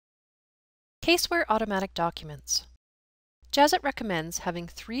CaseWare automatic documents. Jazzit recommends having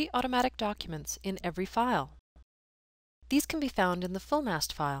 3 automatic documents in every file. These can be found in the full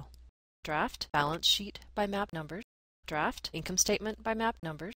MAST file: draft balance sheet by map numbers, draft income statement by map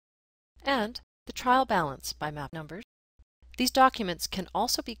numbers, and the trial balance by map numbers. These documents can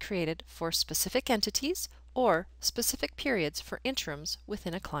also be created for specific entities or specific periods for interims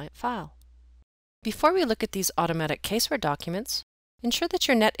within a client file. Before we look at these automatic CaseWare documents, ensure that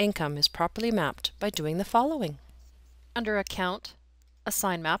your net income is properly mapped by doing the following. Under Account,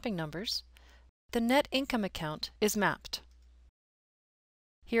 Assign Mapping Numbers, the net income account is mapped.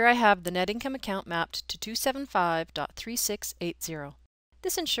 Here I have the net income account mapped to 275.3680.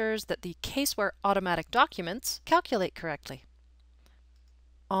 This ensures that the CaseWare automatic documents calculate correctly.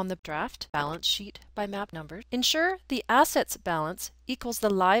 On the draft balance sheet by map numbers, ensure the assets balance equals the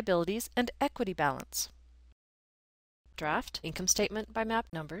liabilities and equity balance. Draft income statement by map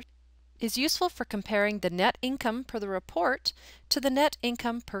numbers is useful for comparing the net income per the report to the net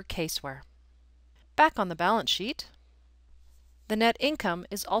income per CaseWare. Back on the balance sheet, the net income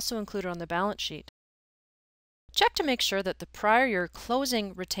is also included on the balance sheet. Check to make sure that the prior year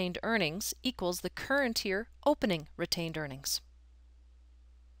closing retained earnings equals the current year opening retained earnings.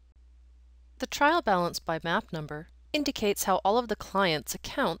 The trial balance by map number indicates how all of the client's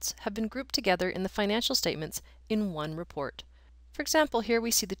accounts have been grouped together in the financial statements in one report. For example, here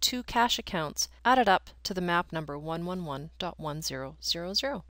we see the 2 cash accounts added up to the map number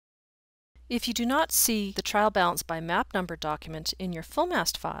 111.1000. If you do not see the trial balance by map number document in your full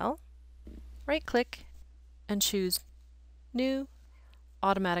MAST file, right-click and choose New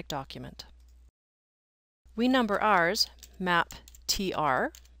Automatic Document. We number ours Map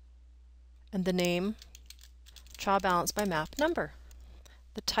TR and the name Trial Balance by Map Number.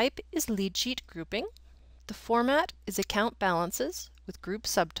 The type is Lead Sheet Grouping. The format is Account Balances with Group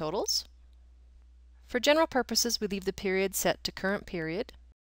Subtotals. For general purposes, we leave the period set to Current Period,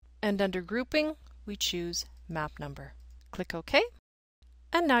 and under Grouping, we choose Map Number. Click OK,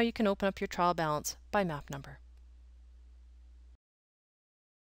 and now you can open up your trial balance by map number.